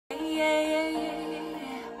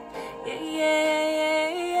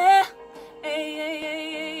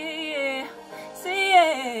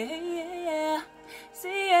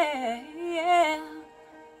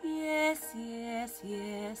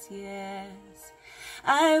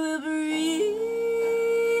I will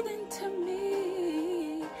breathe into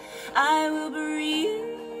me. I will breathe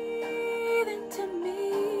into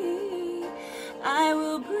me. I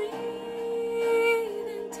will breathe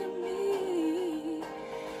into me.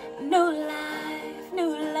 New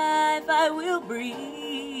life, I will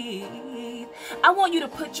breathe. I want you to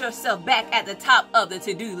put yourself back at the top of the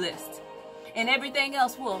to-do list, and everything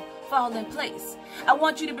else will fall in place. I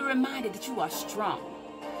want you to be reminded that you are strong.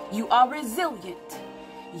 You are resilient.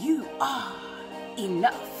 You are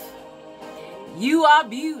enough. You are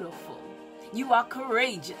beautiful. You are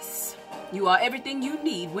courageous. You are everything you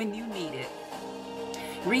need when you need it.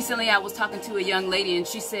 Recently, I was talking to a young lady, and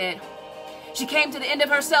she said she came to the end of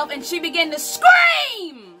herself and she began to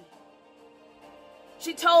scream.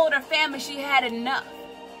 She told her family she had enough.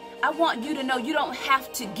 I want you to know you don't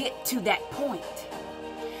have to get to that point.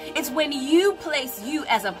 It's when you place you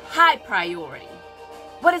as a high priority.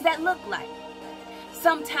 What does that look like?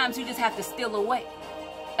 Sometimes you just have to steal away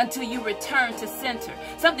until you return to center.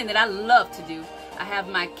 Something that I love to do. I have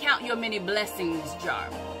my Count Your Many Blessings jar.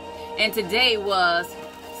 And today was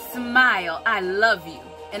Smile, I Love You.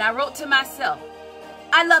 And I wrote to myself,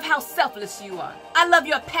 I love how selfless you are. I love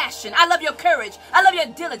your passion. I love your courage. I love your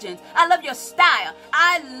diligence. I love your style.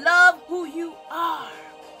 I love who you are.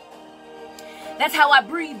 That's how I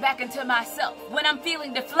breathe back into myself. When I'm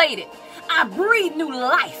feeling deflated, I breathe new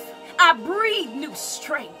life. I breathe new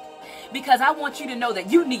strength. Because I want you to know that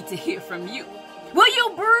you need to hear from you. Will you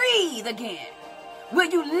breathe again? Will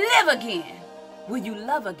you live again? Will you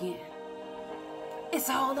love again? It's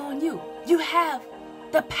all on you. You have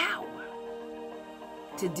the power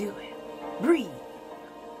to do it. Breathe.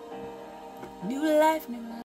 New life, new life.